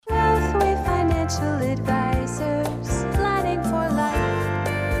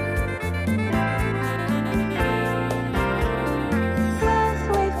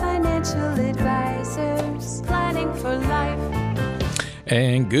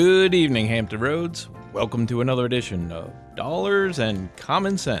And good evening, Hampton Roads. Welcome to another edition of Dollars and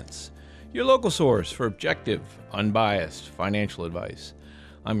Common Sense, your local source for objective, unbiased financial advice.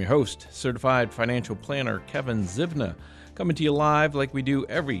 I'm your host, Certified Financial Planner Kevin Zivna, coming to you live like we do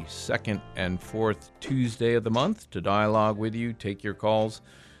every second and fourth Tuesday of the month to dialogue with you, take your calls.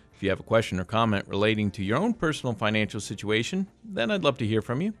 If you have a question or comment relating to your own personal financial situation, then I'd love to hear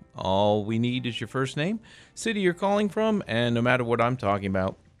from you. All we need is your first name, city you're calling from, and no matter what I'm talking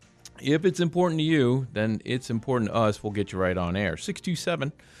about, if it's important to you, then it's important to us. We'll get you right on air.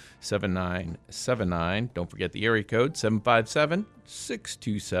 627-7979. Don't forget the area code,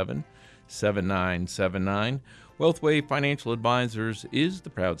 757-627-7979. Wealthway Financial Advisors is the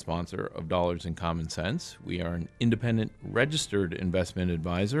proud sponsor of Dollars and Common Sense. We are an independent registered investment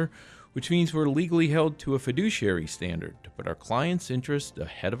advisor, which means we're legally held to a fiduciary standard to put our clients' interests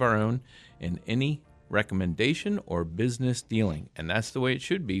ahead of our own in any recommendation or business dealing. And that's the way it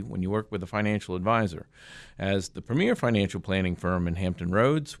should be when you work with a financial advisor. As the premier financial planning firm in Hampton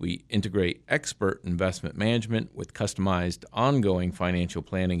Roads, we integrate expert investment management with customized ongoing financial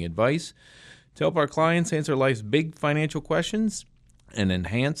planning advice to help our clients answer life's big financial questions and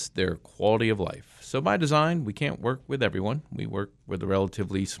enhance their quality of life. So by design, we can't work with everyone. We work with a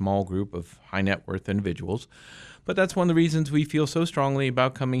relatively small group of high net worth individuals. But that's one of the reasons we feel so strongly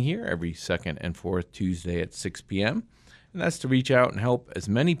about coming here every second and fourth Tuesday at 6 p.m. And that's to reach out and help as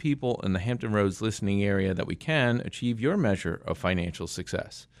many people in the Hampton Roads listening area that we can achieve your measure of financial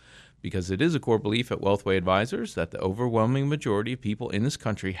success. Because it is a core belief at Wealthway Advisors that the overwhelming majority of people in this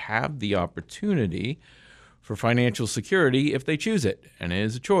country have the opportunity for financial security if they choose it. And it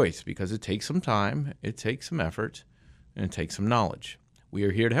is a choice because it takes some time, it takes some effort, and it takes some knowledge. We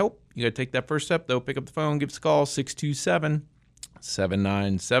are here to help. You got to take that first step, though. Pick up the phone, give us a call,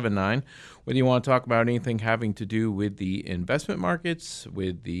 627-7979. Whether you want to talk about anything having to do with the investment markets,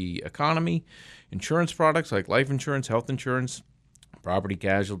 with the economy, insurance products like life insurance, health insurance, property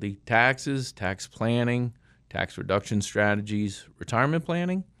casualty, taxes, tax planning, tax reduction strategies, retirement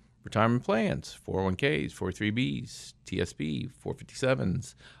planning, retirement plans, 401ks, 403bs, TSP,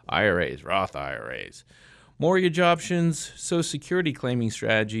 457s, IRAs, Roth IRAs, mortgage options, Social Security claiming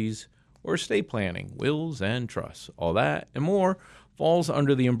strategies, or estate planning, wills and trusts. All that and more falls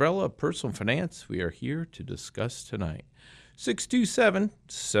under the umbrella of personal finance we are here to discuss tonight.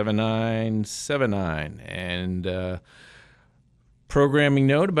 627-7979. And programming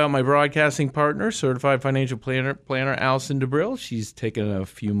note about my broadcasting partner, Certified Financial Planner Allison DeBrill. She's taken a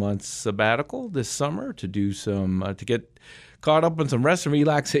few months sabbatical this summer to do some to get caught up on some rest and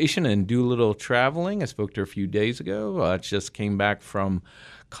relaxation and do a little traveling. I spoke to her a few days ago. Just came back from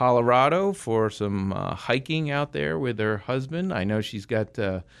Colorado for some hiking out there with her husband. I know she's got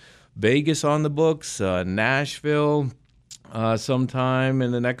Vegas on the books, Nashville sometime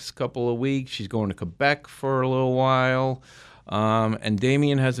in the next couple of weeks. She's going to Quebec for a little while. And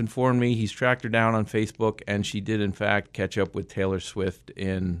Damien has informed me he's tracked her down on Facebook, and she did, in fact, catch up with Taylor Swift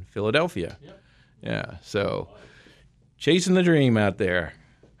in Philadelphia. Yep. Yeah, so chasing the dream out there.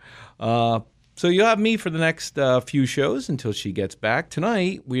 So you'll have me for the next few shows until she gets back.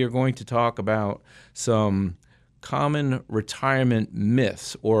 Tonight, we are going to talk about some common retirement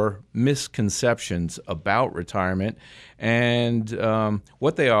myths or misconceptions about retirement and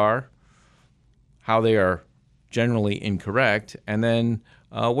what they are, how they are generally incorrect, and then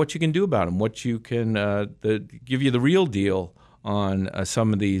what you can do about them, what you can give you the real deal on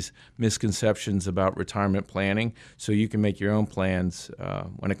some of these misconceptions about retirement planning so you can make your own plans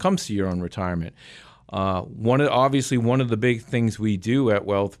when it comes to your own retirement. One of the big things we do at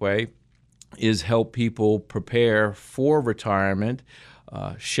Wealthway is help people prepare for retirement,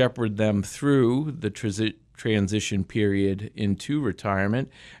 shepherd them through the transition period into retirement,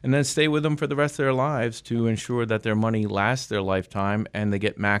 and then stay with them for the rest of their lives to ensure that their money lasts their lifetime and they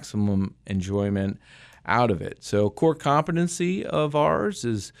get maximum enjoyment out of it. So core competency of ours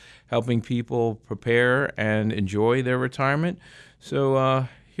is helping people prepare and enjoy their retirement. So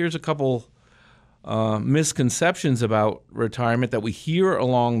here's a couple misconceptions about retirement that we hear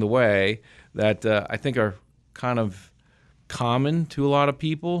along the way that I think are kind of common to a lot of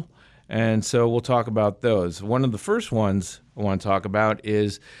people. And so we'll talk about those. One of the first ones I want to talk about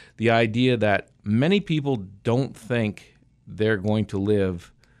is the idea that many people don't think they're going to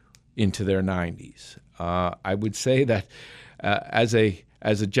live into their 90s. I would say that as a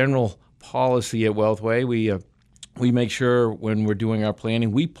general policy at Wealthway, we make sure when we're doing our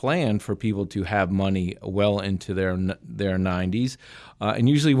planning, we plan for people to have money well into their 90s. And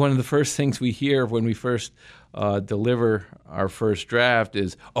usually one of the first things we hear when we first deliver our first draft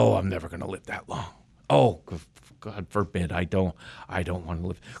is, "Oh, I'm never going to live that long. Oh, God forbid, I don't want to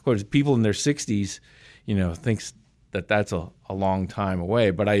live. Of course, people in their 60s, thinks that that's a long time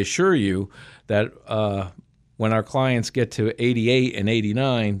away. But I assure you that when our clients get to 88 and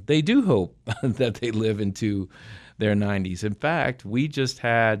 89, they do hope that they live into their 90s. In fact, we just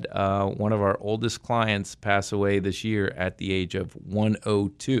had one of our oldest clients pass away this year at the age of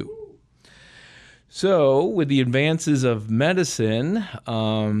 102. So with the advances of medicine,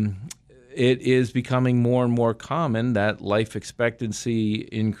 it is becoming more and more common that life expectancy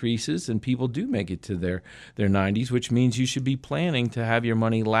increases and people do make it to their 90s, which means you should be planning to have your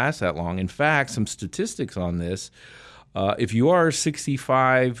money last that long. In fact, some statistics on this, if you are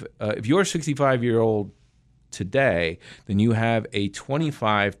 65, if you're a 65-year-old today, then you have a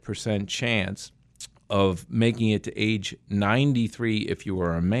 25% chance of making it to age 93 if you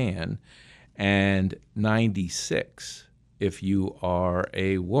are a man, and 96 if you are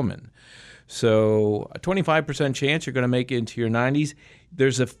a woman. So a 25% chance you're going to make it into your 90s.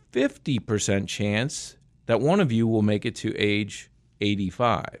 There's a 50% chance that one of you will make it to age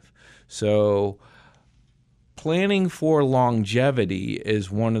 85. So planning for longevity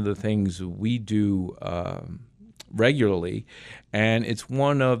is one of the things we do regularly, and it's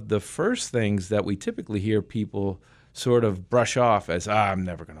one of the first things that we typically hear people sort of brush off as, I'm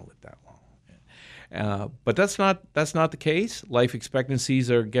never going to live that long. But that's not the case. Life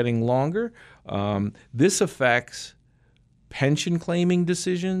expectancies are getting longer. This affects pension claiming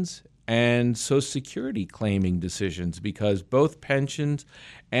decisions and Social Security claiming decisions, because both pensions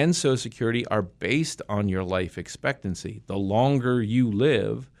and Social Security are based on your life expectancy. The longer you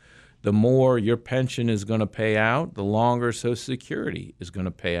live, the more your pension is going to pay out, the longer Social Security is going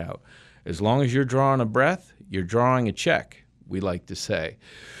to pay out. As long as you're drawing a breath, you're drawing a check, we like to say.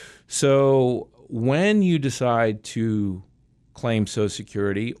 So when you decide to claim Social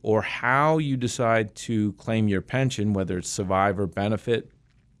Security, or how you decide to claim your pension, whether it's survivor benefit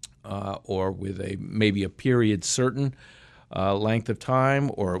or with maybe a period certain length of time,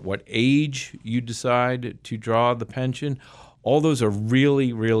 or at what age you decide to draw the pension, all those are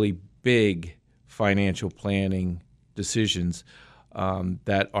really, really big financial planning decisions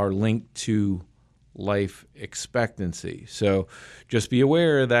that are linked to life expectancy. So just be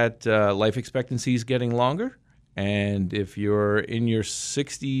aware that life expectancy is getting longer. And if you're in your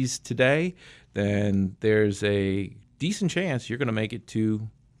 60s today, then there's a decent chance you're going to make it to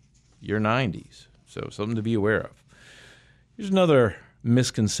your 90s. So something to be aware of. Here's another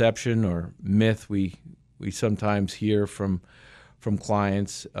misconception or myth we sometimes hear from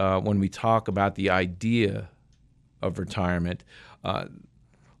clients when we talk about the idea of retirement. A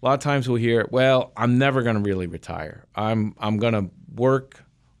lot of times we'll hear, well, I'm never going to really retire. I'm going to work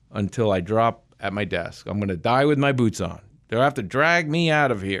until I drop at my desk. I'm going to die with my boots on. They'll have to drag me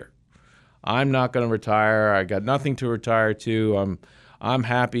out of here. I'm not going to retire. I got nothing to retire to. I'm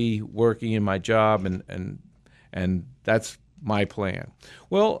happy working in my job, and that's my plan.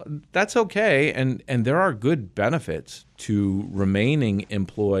 Well, that's okay, and there are good benefits to remaining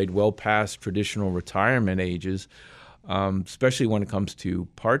employed well past traditional retirement ages, especially when it comes to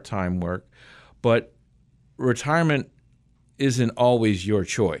part-time work. But retirement isn't always your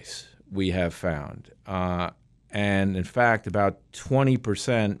choice, we have found. And in fact, about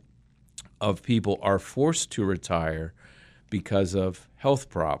 20% of people are forced to retire because of health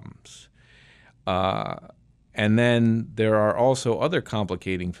problems. And then there are also other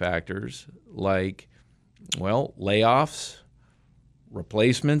complicating factors like, well, layoffs,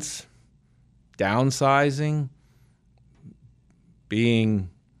 replacements, downsizing, being,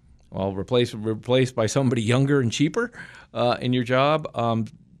 well, replaced by somebody younger and cheaper in your job.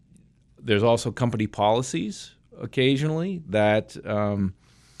 There's also company policies occasionally that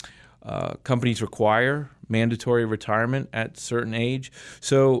companies require mandatory retirement at a certain age.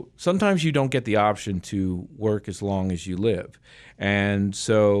 So sometimes you don't get the option to work as long as you live. And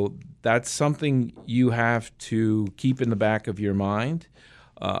so that's something you have to keep in the back of your mind.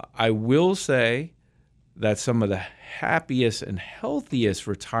 I will say that some of the happiest and healthiest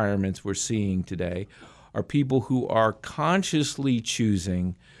retirements we're seeing today are people who are consciously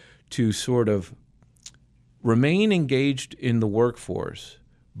choosing to sort of remain engaged in the workforce,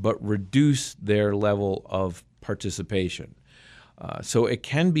 but reduce their level of participation. So it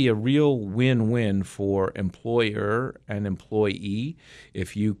can be a real win-win for employer and employee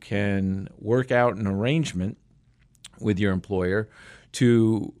if you can work out an arrangement with your employer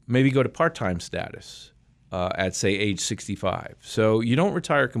to maybe go to part-time status at, say, age 65. So you don't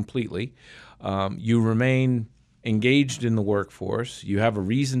retire completely. You remain engaged in the workforce. You have a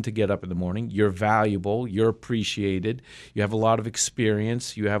reason to get up in the morning. You're valuable. You're appreciated. You have a lot of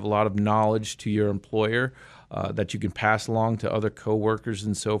experience. You have a lot of knowledge to your employer. that you can pass along to other coworkers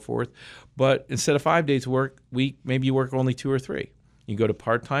and so forth. But instead of 5 days work week, maybe you work only 2 or 3. You go to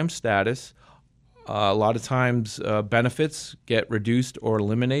part-time status. A lot of times benefits get reduced or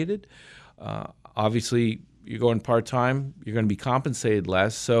eliminated. Obviously, you're going part-time, you're going to be compensated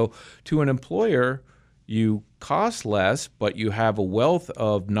less. So to an employer, you cost less, but you have a wealth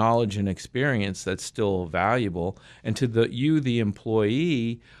of knowledge and experience that's still valuable. And to the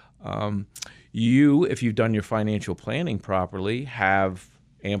employee, you, if you've done your financial planning properly, have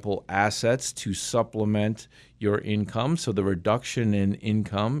ample assets to supplement your income. So the reduction in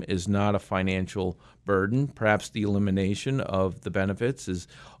income is not a financial burden. Perhaps the elimination of the benefits is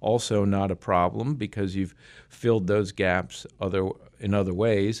also not a problem because you've filled those gaps in other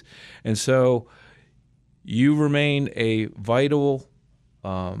ways. And so you remain a vital,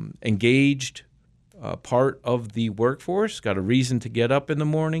 engaged part of the workforce, got a reason to get up in the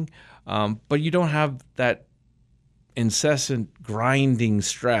morning, but you don't have that incessant grinding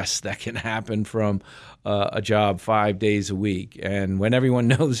stress that can happen from a job 5 days a week. And when everyone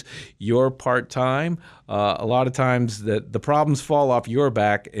knows you're part-time, a lot of times the problems fall off your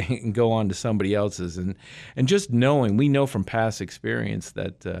back and go on to somebody else's. And just knowing, we know from past experience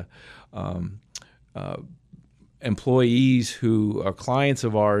that employees who are clients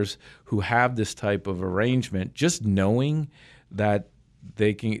of ours who have this type of arrangement, just knowing that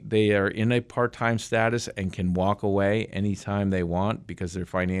they are in a part-time status and can walk away anytime they want because they're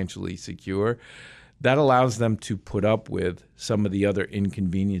financially secure, that allows them to put up with some of the other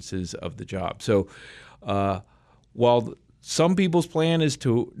inconveniences of the job. So while some people's plan is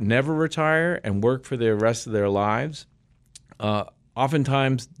to never retire and work for the rest of their lives,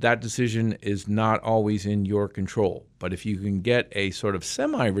 oftentimes that decision is not always in your control. But if you can get a sort of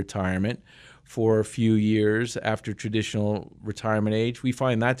semi-retirement for a few years after traditional retirement age, we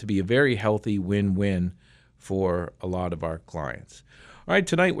find that to be a very healthy win-win for a lot of our clients. All right,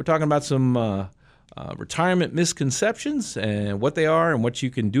 tonight we're talking about some retirement misconceptions and what they are and what you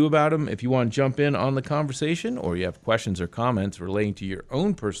can do about them. If you want to jump in on the conversation or you have questions or comments relating to your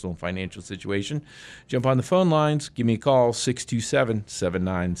own personal financial situation, jump on the phone lines. Give me a call,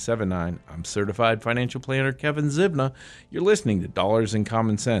 627-7979. I'm Certified Financial Planner Kevin Zivna. You're listening to Dollars and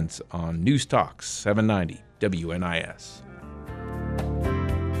Common Sense on News Talk 790 WNIS.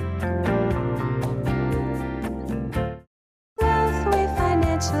 Wealthway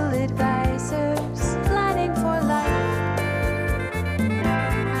Financial Advisors.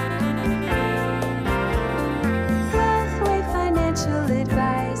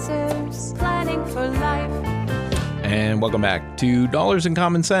 And welcome back to Dollars and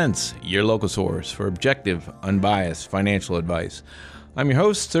Common Sense, your local source for objective, unbiased financial advice. I'm your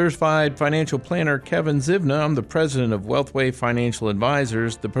host, Certified Financial Planner Kevin Zivna. I'm the president of Wealthway Financial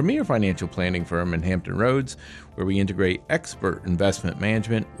Advisors, the premier financial planning firm in Hampton Roads, where we integrate expert investment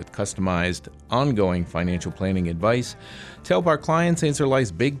management with customized, ongoing financial planning advice to help our clients answer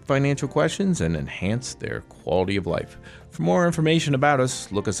life's big financial questions and enhance their quality of life. For more information about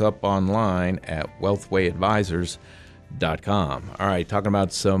us, look us up online at wealthwayadvisors.com. All right, talking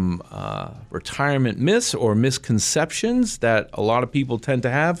about some retirement myths or misconceptions that a lot of people tend to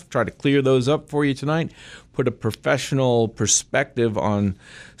have. Try to clear those up for you tonight. Put a professional perspective on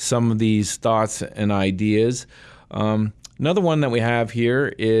some of these thoughts and ideas. Another one that we have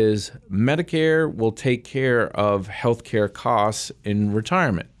here is Medicare will take care of healthcare costs in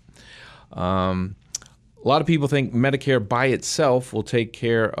retirement. A lot of people think Medicare by itself will take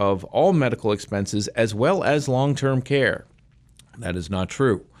care of all medical expenses as well as long-term care. That is not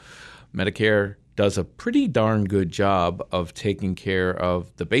true. Medicare does a pretty darn good job of taking care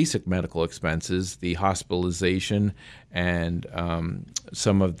of the basic medical expenses, the hospitalization, and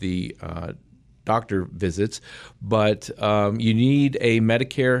some of the doctor visits. But you need a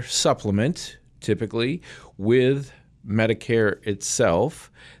Medicare supplement, typically, with Medicare itself.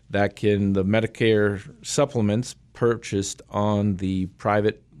 The Medicare supplements purchased on the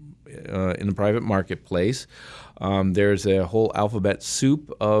private in the private marketplace. There's a whole alphabet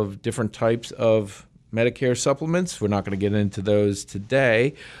soup of different types of Medicare supplements. We're not going to get into those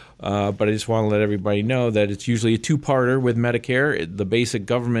today, but I just want to let everybody know that it's usually a two-parter with Medicare: the basic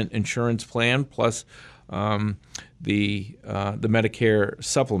government insurance plan plus the Medicare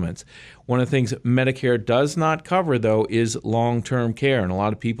supplements. One of the things Medicare does not cover, though, is long-term care, and a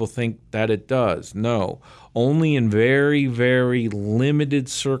lot of people think that it does. No, only in very, very limited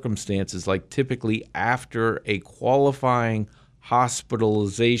circumstances, like typically after a qualifying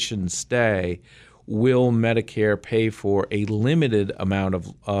hospitalization stay, will Medicare pay for a limited amount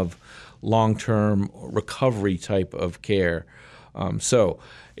of long-term recovery type of care. So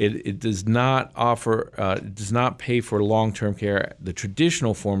it does not offer, it does not pay for long-term care, the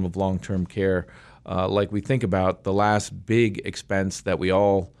traditional form of long-term care, like we think about the last big expense that we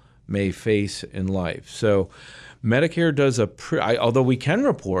all may face in life. So Medicare does although we can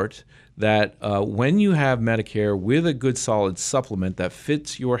report that when you have Medicare with a good solid supplement that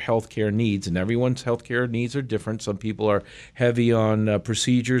fits your healthcare needs, and everyone's healthcare needs are different. Some people are heavy on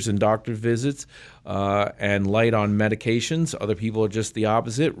procedures and doctor visits and light on medications. Other people are just the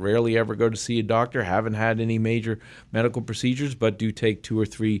opposite, rarely ever go to see a doctor, haven't had any major medical procedures, but do take 2 or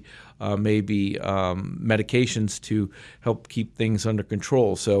 3 medications to help keep things under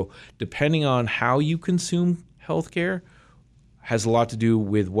control. So depending on how you consume healthcare has a lot to do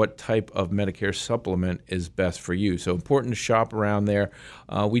with what type of Medicare supplement is best for you. So important to shop around there.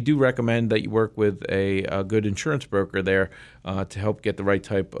 We do recommend that you work with a good insurance broker there to help get the right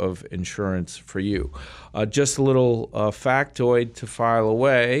type of insurance for you. Just a little factoid to file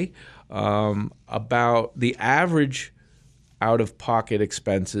away about the average out-of-pocket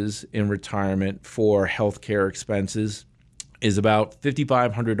expenses in retirement for healthcare expenses is about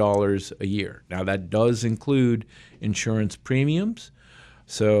 $5,500 a year. Now, that does include insurance premiums,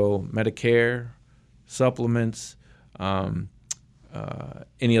 so Medicare, supplements,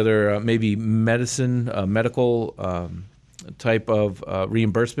 any other maybe medical type of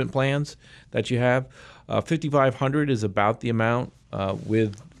reimbursement plans that you have. $5,500 is about the amount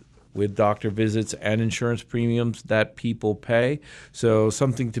with doctor visits and insurance premiums that people pay. So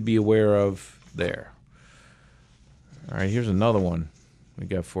something to be aware of there. All right, here's another one we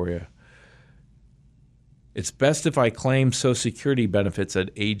got for you. It's best if I claim Social Security benefits at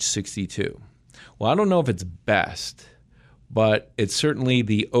age 62. Well, I don't know if it's best, but it's certainly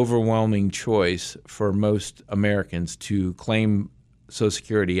the overwhelming choice for most Americans to claim Social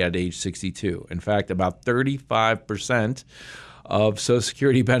Security at age 62. In fact, about 35% of Social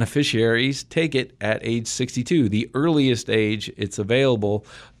Security beneficiaries take it at age 62. The earliest age it's available,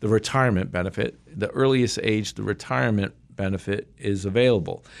 the retirement benefit, the earliest age the retirement benefit is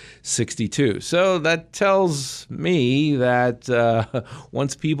available, 62. So that tells me that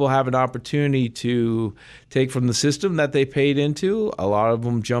once people have an opportunity to take from the system that they paid into, a lot of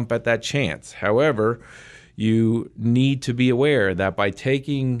them jump at that chance. However, you need to be aware that by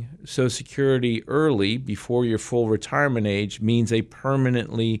taking Social Security early before your full retirement age means a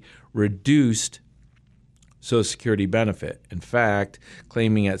permanently reduced Social Security benefit. In fact,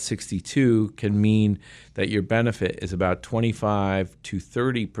 claiming at 62 can mean that your benefit is about 25 to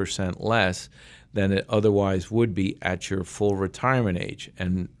 30% less than it otherwise would be at your full retirement age.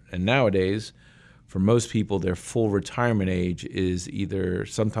 And nowadays, for most people, their full retirement age is either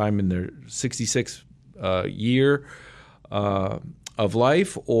sometime in their 66th year of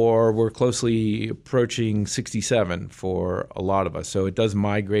life, or we're closely approaching 67 for a lot of us. So it does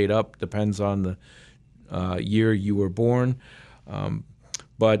migrate up, depends on the year you were born.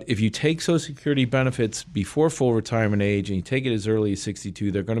 But if you take Social Security benefits before full retirement age and you take it as early as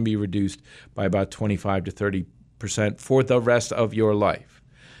 62, they're going to be reduced by about 25 to 30% for the rest of your life.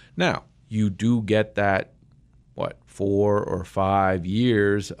 Now, you do get that, 4 or 5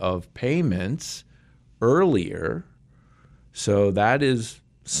 years of payments earlier, so that is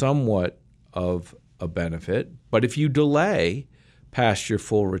somewhat of a benefit. But if you delay past your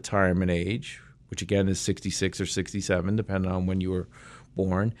full retirement age, which again is 66 or 67, depending on when you were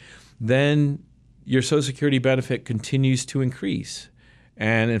born, then your Social Security benefit continues to increase.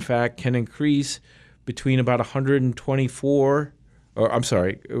 And in fact, can increase between about 124,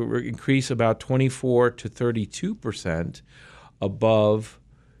 increase about 24 to 32% above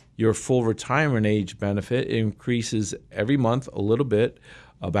your full retirement age benefit. It increases every month a little bit,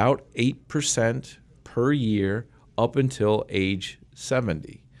 about 8% per year up until age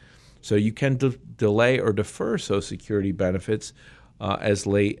 70. So you can delay or defer Social Security benefits as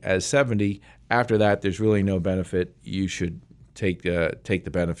late as 70. After that, there's really no benefit. You should take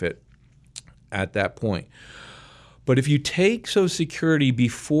the benefit at that point. But if you take Social Security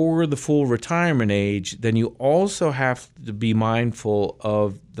before the full retirement age, then you also have to be mindful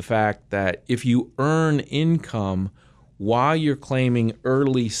of the fact that if you earn income while you're claiming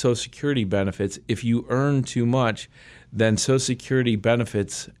early Social Security benefits, if you earn too much, then Social Security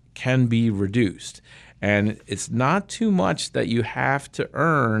benefits can be reduced. And it's not too much that you have to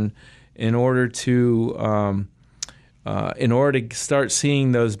earn in order to start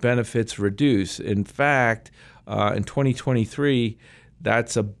seeing those benefits reduce. In fact, in 2023,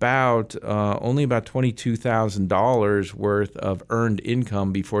 that's about only about $22,000 worth of earned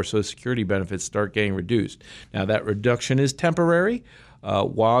income before Social Security benefits start getting reduced. Now, that reduction is temporary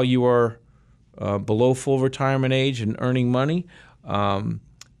while you are below full retirement age and earning money,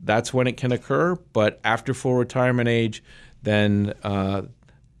 that's when it can occur. But after full retirement age, then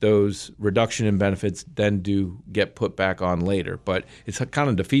those reduction in benefits then do get put back on later. But it kind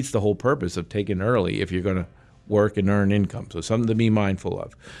of defeats the whole purpose of taking early if you're going to work and earn income. So something to be mindful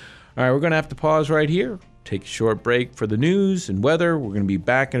of. All right, we're going to have to pause right here. Take a short break for the news and weather. We're going to be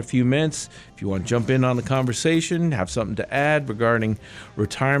back in a few minutes. If you want to jump in on the conversation, have something to add regarding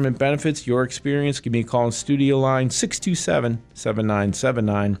retirement benefits, your experience, give me a call on studio line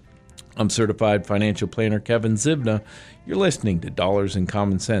 627-7979. I'm certified financial planner Kevin Zivna. You're listening to Dollars and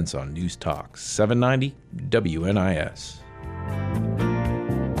Common Sense on News Talk 790 WNIS.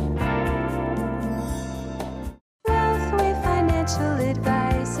 Wealthway Financial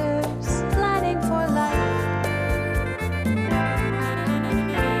Advisors, planning for life.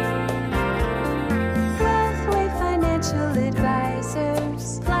 Wealthway Financial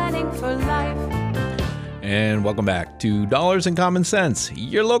Advisors, planning for life. And welcome back to Dollars and Common Sense,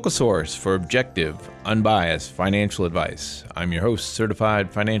 your local source for objective, unbiased financial advice. I'm your host,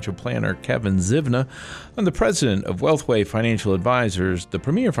 certified financial planner Kevin Zivna. I'm the president of Wealthway Financial Advisors, the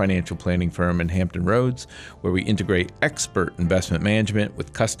premier financial planning firm in Hampton Roads, where we integrate expert investment management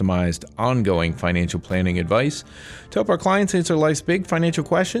with customized, ongoing financial planning advice to help our clients answer life's big financial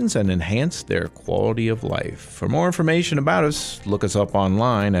questions and enhance their quality of life. For more information about us, look us up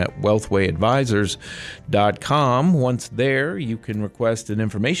online at wealthwayadvisors.com. Once there, you can request an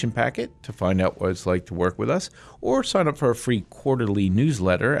information packet to find out what it's like to work with us, or sign up for a free quarterly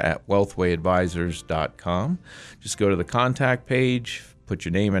newsletter at wealthwayadvisors.com. Just go to the contact page, put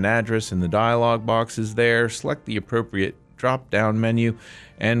your name and address in the dialog boxes there, select the appropriate drop-down menu,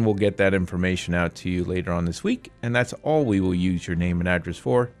 and we'll get that information out to you later on this week. And that's all we will use your name and address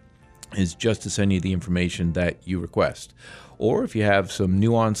for, is just to send you the information that you request. Or if you have some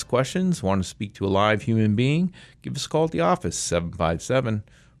nuanced questions, want to speak to a live human being, give us a call at the office,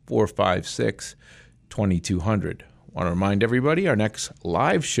 757-456-2200. Want to remind everybody, our next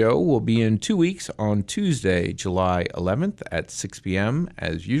live show will be in 2 weeks on Tuesday, July 11th at 6 p.m.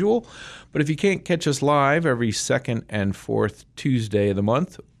 as usual. But if you can't catch us live every second and fourth Tuesday of the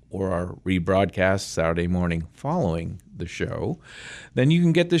month, or our rebroadcast Saturday morning following the show, then you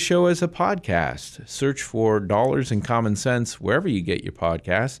can get the show as a podcast. Search for Dollars and Common Sense wherever you get your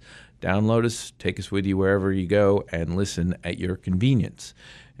podcasts. Download us, take us with you wherever you go, and listen at your convenience.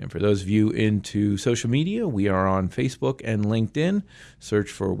 And for those of you into social media, we are on Facebook and LinkedIn.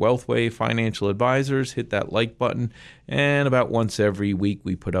 Search for Wealthway Financial Advisors, hit that like button, and about once every week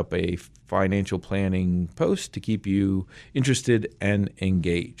we put up a financial planning post to keep you interested and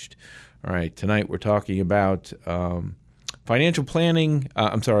engaged. All right, tonight we're talking about retirement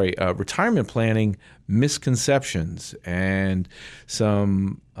planning misconceptions and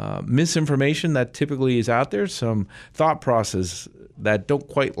some misinformation that typically is out there, some thought process that don't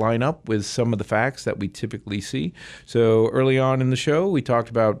quite line up with some of the facts that we typically see. So early on in the show, we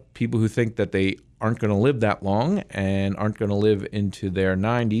talked about people who think that they aren't going to live that long and aren't going to live into their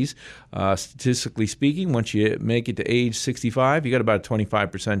 90s. Statistically speaking, once you make it to age 65, you got about a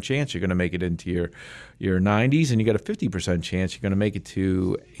 25% chance you're going to make it into your 90s, and you got a 50% chance you're going to make it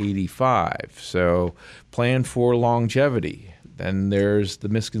to 85. So plan for longevity. Then there's the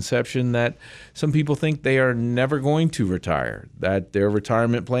misconception that some people think they are never going to retire, that their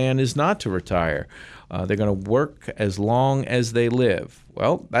retirement plan is not to retire. They're going to work as long as they live.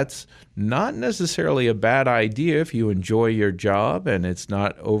 Well, that's not necessarily a bad idea if you enjoy your job and it's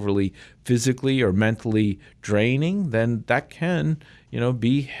not overly physically or mentally draining. Then that can,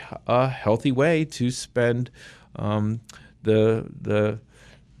 be a healthy way to spend the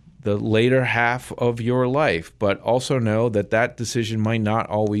later half of your life. But also know that decision might not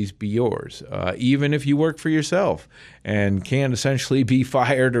always be yours. Even if you work for yourself and can essentially be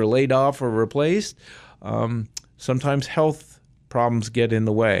fired or laid off or replaced, sometimes health problems get in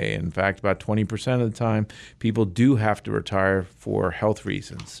the way. In fact, about 20% of the time, people do have to retire for health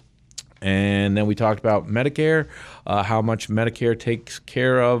reasons. And then we talked about Medicare, how much Medicare takes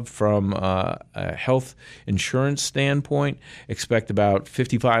care of from a health insurance standpoint. Expect about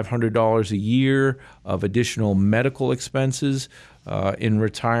 $5,500 a year of additional medical expenses in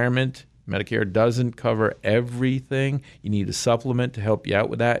retirement. Medicare doesn't cover everything. You need a supplement to help you out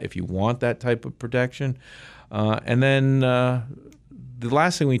with that if you want that type of protection. And then the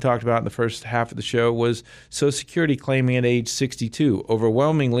last thing we talked about in the first half of the show was Social Security claiming at age 62.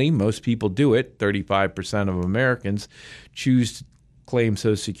 Overwhelmingly, most people do it. 35% of Americans choose claim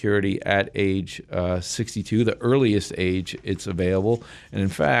Social Security at age 62, the earliest age it's available. And in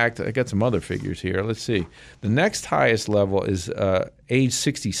fact, I got some other figures here. Let's see. The next highest level is age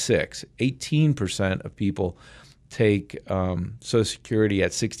 66. 18% of people take Social Security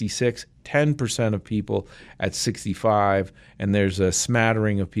at 66, 10% of people at 65, and there's a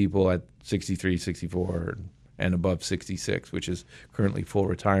smattering of people at 63, 64, and above 66, which is currently full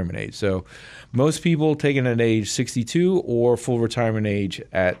retirement age. So most people taking at age 62 or full retirement age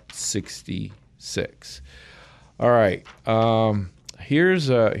at 66. All right. Here's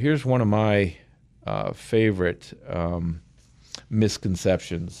one of my favorite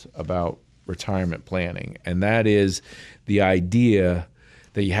misconceptions about retirement planning, and that is the idea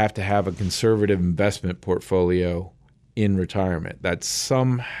that you have to have a conservative investment portfolio in retirement. That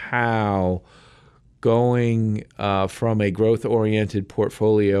somehow going from a growth-oriented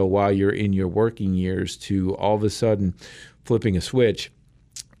portfolio while you're in your working years to all of a sudden flipping a switch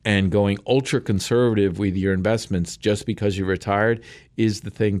and going ultra-conservative with your investments just because you're retired is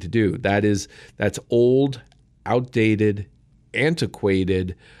the thing to do. That's old, outdated,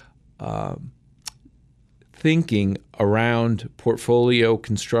 antiquated thinking around portfolio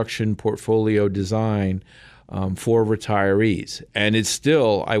construction, portfolio design for retirees. And it's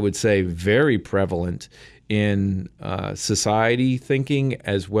still, I would say, very prevalent in society thinking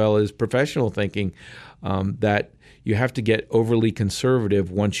as well as professional thinking that you have to get overly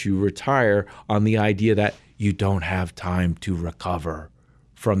conservative once you retire on the idea that you don't have time to recover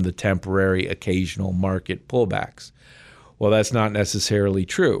from the temporary occasional market pullbacks. Well, that's not necessarily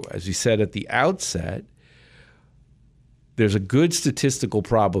true. As we said at the outset, there's a good statistical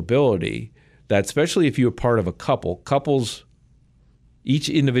probability that, especially if you're part of a couple, couples, each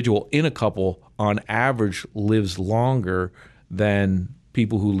individual in a couple on average lives longer than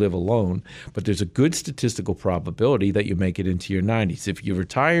people who live alone, but there's a good statistical probability that you make it into your 90s. If you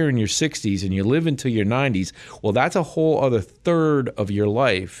retire in your 60s and you live until your 90s, well, that's a whole other third of your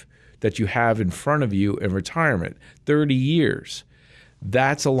life that you have in front of you in retirement, 30 years.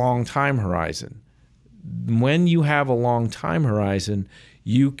 That's a long time horizon. When you have a long time horizon,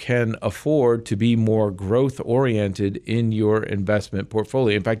 you can afford to be more growth-oriented in your investment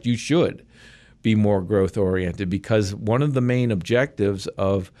portfolio. In fact, you should be more growth-oriented because one of the main objectives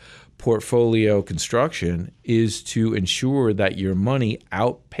of portfolio construction is to ensure that your money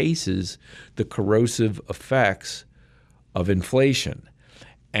outpaces the corrosive effects of inflation.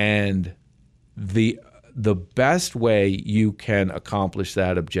 And the best way you can accomplish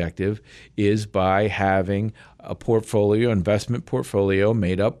that objective is by having a portfolio, investment portfolio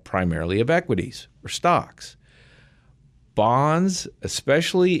made up primarily of equities or stocks. Bonds,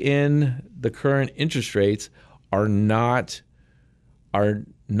 especially in the current interest rates, are not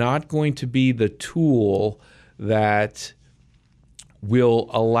going to be the tool that will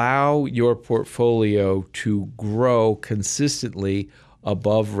allow your portfolio to grow consistently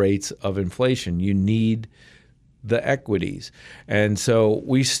above rates of inflation. You need the equities. And so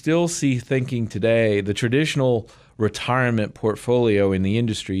we still see thinking today, the traditional retirement portfolio in the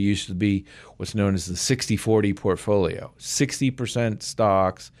industry used to be what's known as the 60-40 portfolio, 60%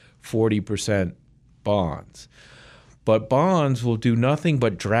 stocks, 40% bonds. But bonds will do nothing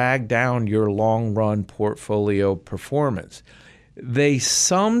but drag down your long-run portfolio performance. They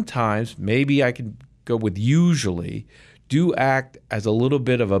sometimes, maybe I could go with usually, do act as a little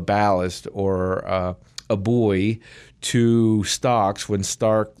bit of a ballast or a buoy to stocks when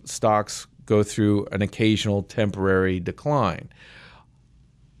stocks go through an occasional temporary decline.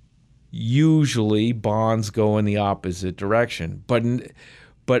 Usually, bonds go in the opposite direction,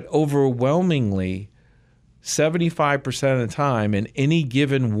 but overwhelmingly, 75% of the time in any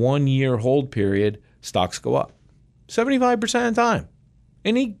given 1 year hold period, stocks go up. 75% of the time,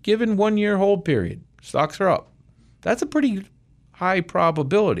 any given 1 year hold period, stocks are up. That's a pretty high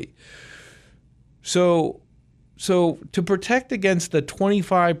probability. So to protect against the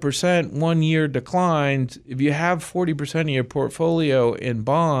 25% 1 year declines, if you have 40% of your portfolio in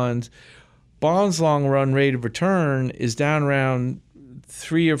bonds long run rate of return is down around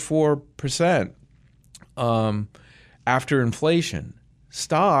 3 or 4% after inflation.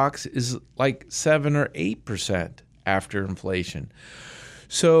 Stocks is like 7 or 8% after inflation.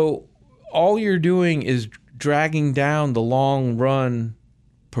 So all you're doing is dragging down the long run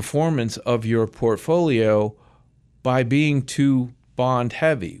performance of your portfolio by being too bond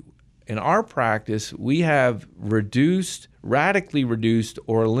heavy. In our practice, we have radically reduced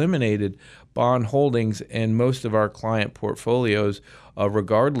or eliminated bond holdings in most of our client portfolios,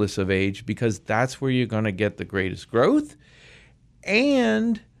 regardless of age, because that's where you're going to get the greatest growth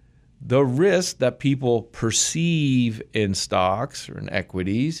and the risk that people perceive in stocks or in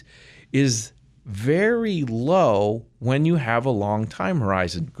equities is very low when you have a long time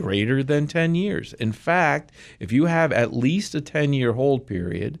horizon, greater than 10 years. In fact, if you have at least a 10-year hold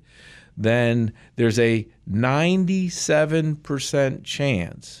period, then there's a 97%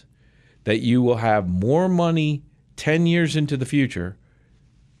 chance that you will have more money 10 years into the future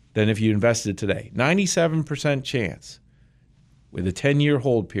than if you invested today. 97% chance with a 10-year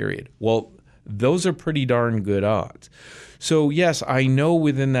hold period. Well, those are pretty darn good odds. So yes, I know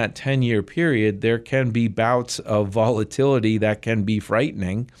within that 10-year period, there can be bouts of volatility that can be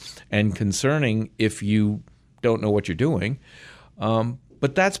frightening and concerning if you don't know what you're doing.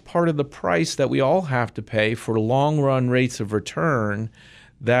 But that's part of the price that we all have to pay for long-run rates of return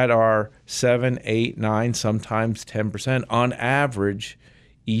that are 7, 8, 9, sometimes 10% on average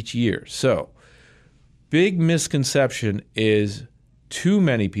each year. So big misconception is too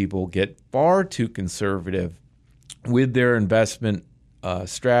many people get far too conservative with their investment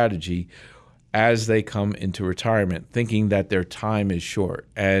strategy as they come into retirement, thinking that their time is short.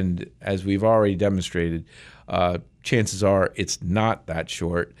 And as we've already demonstrated, chances are it's not that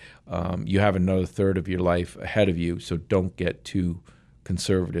short. You have another third of your life ahead of you, so don't get too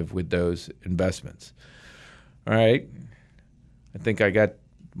conservative with those investments. All right. I think I got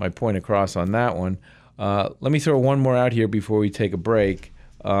my point across on that one. Let me throw one more out here before we take a break.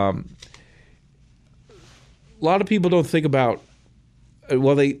 A lot of people don't think about,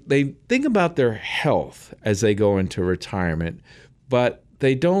 they think about their health as they go into retirement, but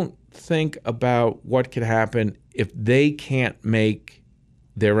they don't think about what could happen if they can't make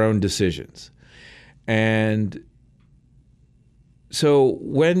their own decisions. And so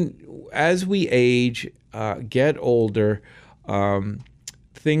as we age, get older,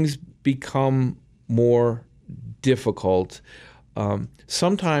 things become more difficult.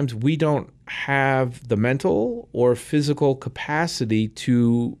 Sometimes we don't have the mental or physical capacity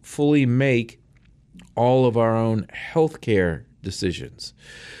to fully make all of our own healthcare decisions.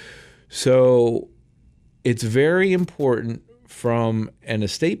 So it's very important from an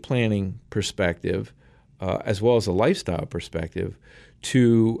estate planning perspective, as well as a lifestyle perspective,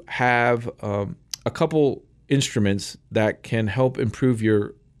 to have a couple instruments that can help improve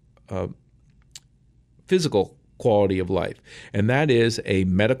your physical quality of life. And that is a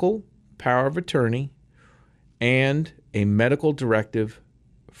medical power of attorney and a medical directive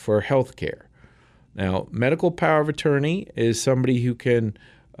for health care. Now, medical power of attorney is somebody who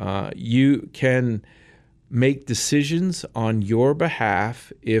you can make decisions on your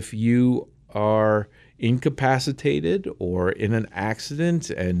behalf if you are incapacitated or in an accident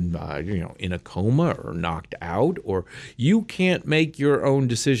and in a coma or knocked out, or you can't make your own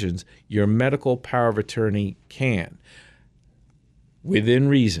decisions. Your medical power of attorney can, within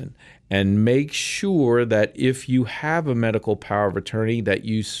reason. And make sure that if you have a medical power of attorney, that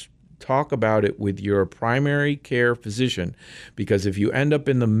you talk about it with your primary care physician, because if you end up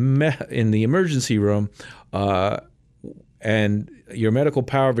in the emergency room and your medical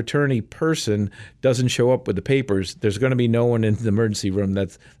power of attorney person doesn't show up with the papers, there's going to be no one in the emergency room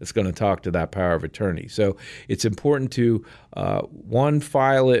that's going to talk to that power of attorney. So it's important to,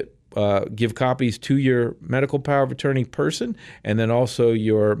 file it, give copies to your medical power of attorney person, and then also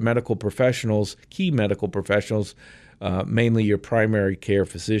your medical professionals, key medical professionals, mainly your primary care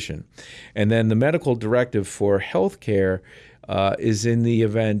physician. And then the medical directive for health care is in the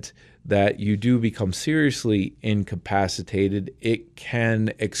event that you do become seriously incapacitated, it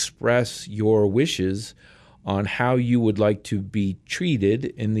can express your wishes on how you would like to be treated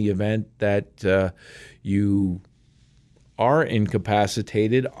in the event that you are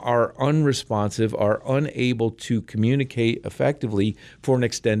incapacitated, are unresponsive, are unable to communicate effectively for an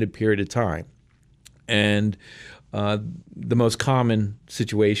extended period of time. And the most common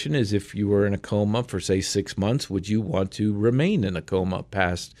situation is if you were in a coma for, say, 6 months, would you want to remain in a coma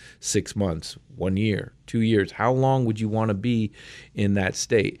past 6 months, 1 year, 2 years? How long would you want to be in that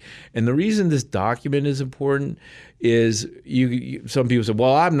state? And the reason this document is important is some people say,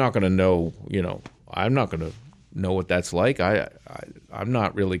 well, I'm not going to know, I'm not going to know what that's like. I'm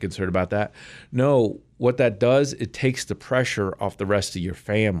not really concerned about that. No, what that does, it takes the pressure off the rest of your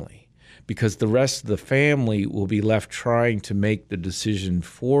family, because the rest of the family will be left trying to make the decision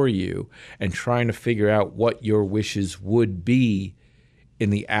for you and trying to figure out what your wishes would be in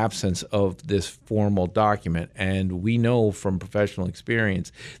the absence of this formal document. And we know from professional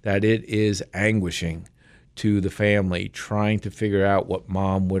experience that it is anguishing to the family trying to figure out what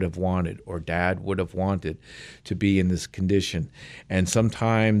mom would have wanted or dad would have wanted to be in this condition. And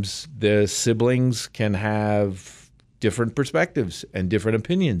sometimes the siblings can have different perspectives and different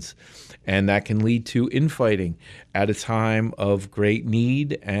opinions. And that can lead to infighting at a time of great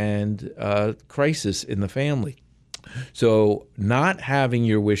need and crisis in the family. So not having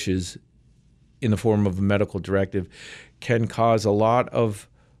your wishes in the form of a medical directive can cause a lot of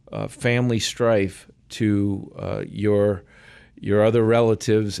family strife to your other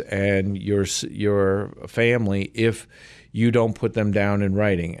relatives and your family if you don't put them down in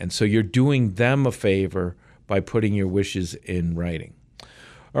writing. And so you're doing them a favor by putting your wishes in writing.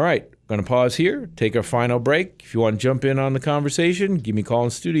 All right, going to pause here, take our final break. If you want to jump in on the conversation, give me a call on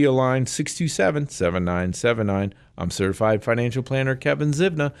studio line 627-7979. I'm Certified Financial Planner Kevin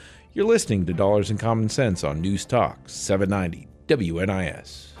Zivna. You're listening to Dollars and Common Sense on News Talk 790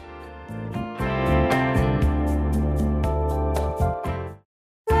 WNIS.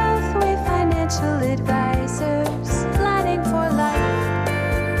 Wealthway Financial Advisors, planning for life.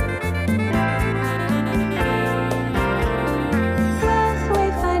 Wealthway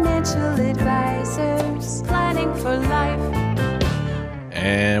Financial Advisors, planning for life.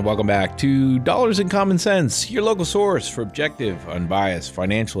 And welcome back to Dollars and Common Sense, your local source for objective, unbiased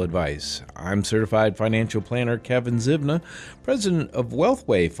financial advice. I'm Certified Financial Planner Kevin Zivna, president of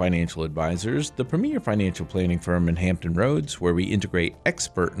Wealthway Financial Advisors, the premier financial planning firm in Hampton Roads, where we integrate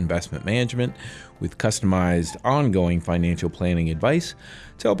expert investment management with customized, ongoing financial planning advice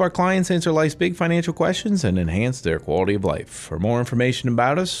to help our clients answer life's big financial questions and enhance their quality of life. For more information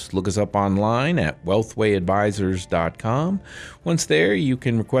about us, look us up online at wealthwayadvisors.com. Once there, you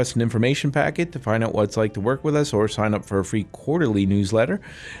can request an information packet to find out what it's like to work with us or sign up for a free quarterly newsletter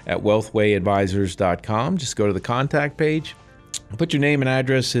at wealthwayadvisors.com. Just go to the contact page. Put your name and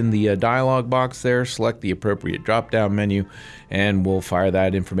address in the dialog box there, select the appropriate drop-down menu, and we'll fire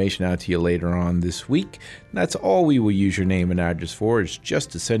that information out to you later on this week. And that's all we will use your name and address for, is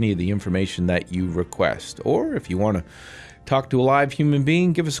just to send you the information that you request. Or if you want to talk to a live human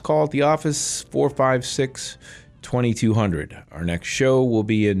being, give us a call at the office, 456-2200. Our next show will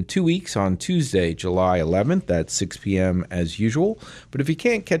be in 2 weeks on Tuesday, July 11th at 6 p.m. as usual. But if you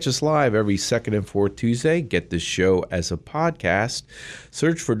can't catch us live every second and fourth Tuesday, get this show as a podcast.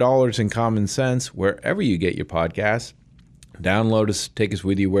 Search for Dollars and Common Sense wherever you get your podcasts. Download us, take us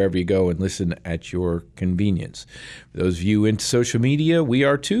with you wherever you go, and listen at your convenience. For those of you into social media, we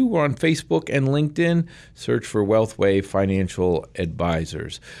are too. We're on Facebook and LinkedIn. Search for Wealthway Financial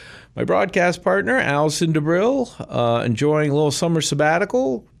Advisors. My broadcast partner, Allison DeBrill, enjoying a little summer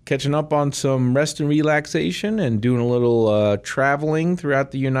sabbatical, catching up on some rest and relaxation, and doing a little traveling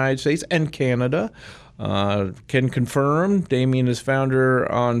throughout the United States and Canada. Can confirm, Damien is found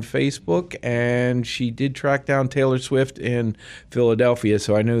her on Facebook, and she did track down Taylor Swift in Philadelphia,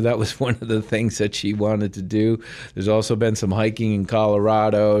 so I knew that was one of the things that she wanted to do. There's also been some hiking in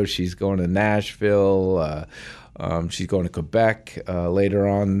Colorado. She's going to Nashville. She's going to Quebec later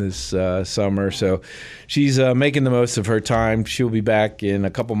on this summer. So she's making the most of her time. She'll be back in a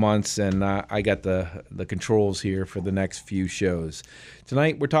couple months, and I got the controls here for the next few shows.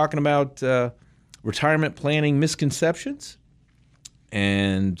 Tonight we're talking about retirement planning misconceptions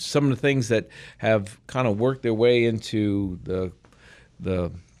and some of the things that have kind of worked their way into the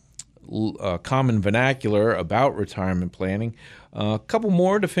common vernacular about retirement planning. A couple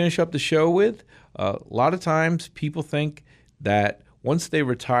more to finish up the show with. A lot of times people think that once they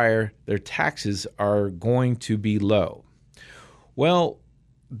retire, their taxes are going to be low. Well,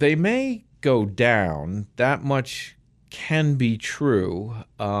 they may go down. That much can be true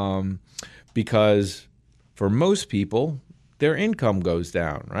because for most people, their income goes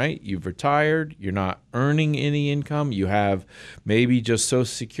down, right? You've retired, you're not earning any income, you have maybe just Social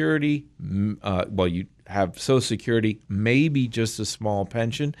Security, you have Social Security, maybe just a small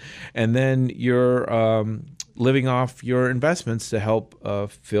pension, and then you're living off your investments to help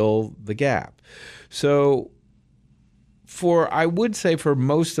fill the gap. So I would say for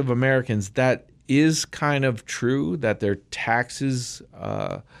most of Americans, that is kind of true, that their taxes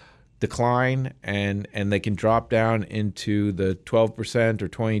decline and they can drop down into the 12% or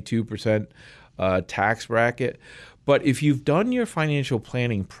 22% tax bracket. But if you've done your financial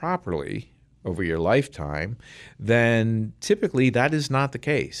planning properly over your lifetime, then typically that is not the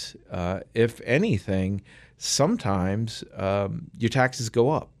case. If anything, sometimes your taxes go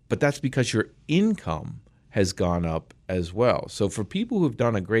up, but that's because your income has gone up as well. So for people who've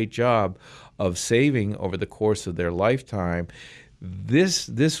done a great job of saving over the course of their lifetime,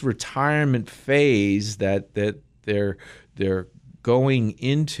 this retirement phase that they're going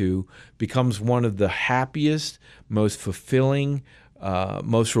into becomes one of the happiest, most fulfilling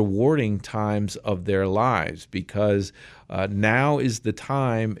most rewarding times of their lives, because now is the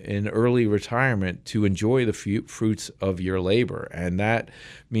time in early retirement to enjoy the fruits of your labor. And that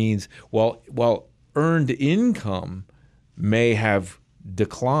means while earned income may have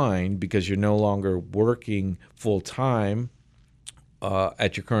declined because you're no longer working full time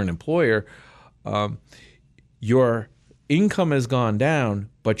at your current employer, your income has gone down,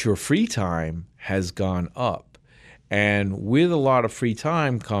 but your free time has gone up. And with a lot of free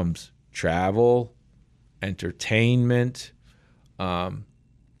time comes travel, entertainment, a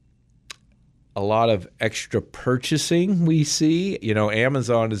lot of extra purchasing we see.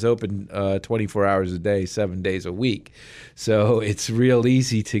 Amazon is open 24 hours a day, 7 days a week. So it's real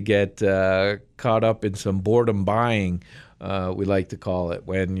easy to get caught up in some boredom buying, we like to call it.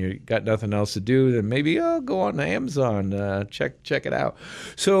 When you got nothing else to do, then maybe go on Amazon, check it out.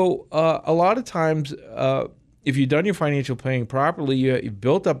 So a lot of times, if you've done your financial planning properly, you've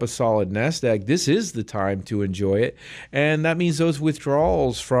built up a solid nest egg, this is the time to enjoy it. And that means those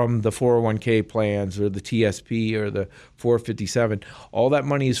withdrawals from the 401k plans or the TSP or the 457, all that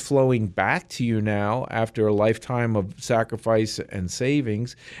money is flowing back to you now after a lifetime of sacrifice and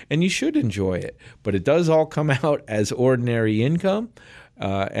savings, and you should enjoy it. But it does all come out as ordinary income.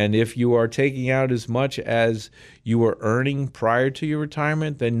 And if you are taking out as much as you were earning prior to your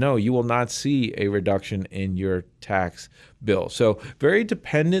retirement, then no, you will not see a reduction in your tax bill. So very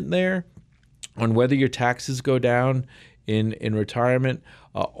dependent there on whether your taxes go down in retirement.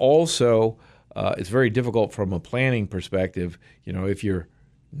 Also, it's very difficult from a planning perspective. If you're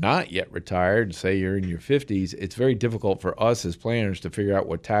not yet retired, say you're in your 50s, it's very difficult for us as planners to figure out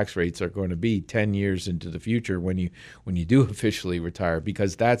what tax rates are going to be 10 years into the future when you do officially retire,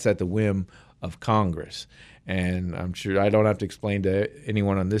 because that's at the whim of Congress. And I'm sure I don't have to explain to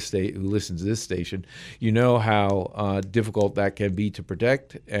anyone on this state who listens to this station, how difficult that can be to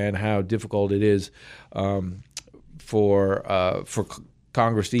protect, and how difficult it is for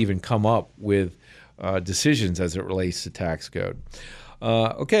Congress to even come up with decisions as it relates to tax code.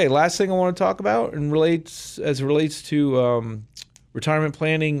 Okay, last thing I want to talk about as it relates to retirement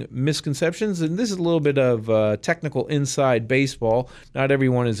planning misconceptions, and this is a little bit of technical inside baseball. Not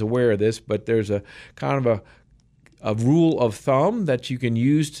everyone is aware of this, but there's a kind of a rule of thumb that you can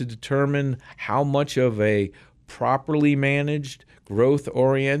use to determine how much of a properly managed,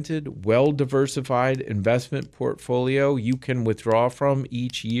 growth-oriented, well-diversified investment portfolio you can withdraw from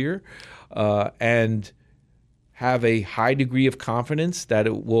each year, and have a high degree of confidence that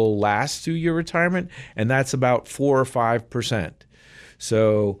it will last through your retirement, and that's about 4 or 5%.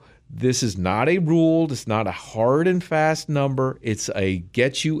 So this is not a rule. It's not a hard and fast number. It's a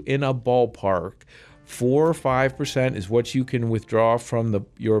get you in a ballpark. 4 or 5% is what you can withdraw from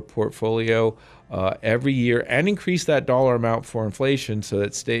your portfolio every year, and increase that dollar amount for inflation so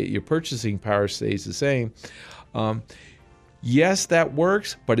that your purchasing power stays the same. Yes, that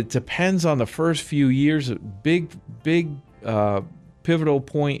works, but it depends on the first few years. Big pivotal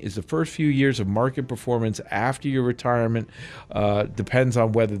point is the first few years of market performance after your retirement. Depends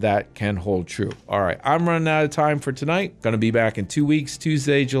on whether that can hold true. All right, I'm running out of time for tonight. Going to be back in 2 weeks,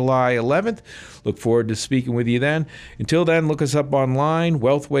 Tuesday, July 11th. Look forward to speaking with you then. Until then, look us up online,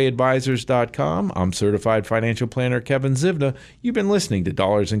 wealthwayadvisors.com. I'm certified financial planner Kevin Zivna. You've been listening to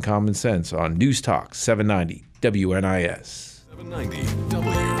Dollars and Common Sense on News Talk 790 WNIS. 790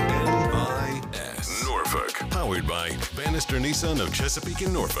 WNIS. Norfolk. Powered by Bannister Nissan of Chesapeake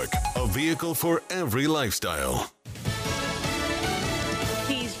and Norfolk. A vehicle for every lifestyle.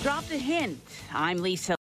 He's dropped a hint. I'm Lisa.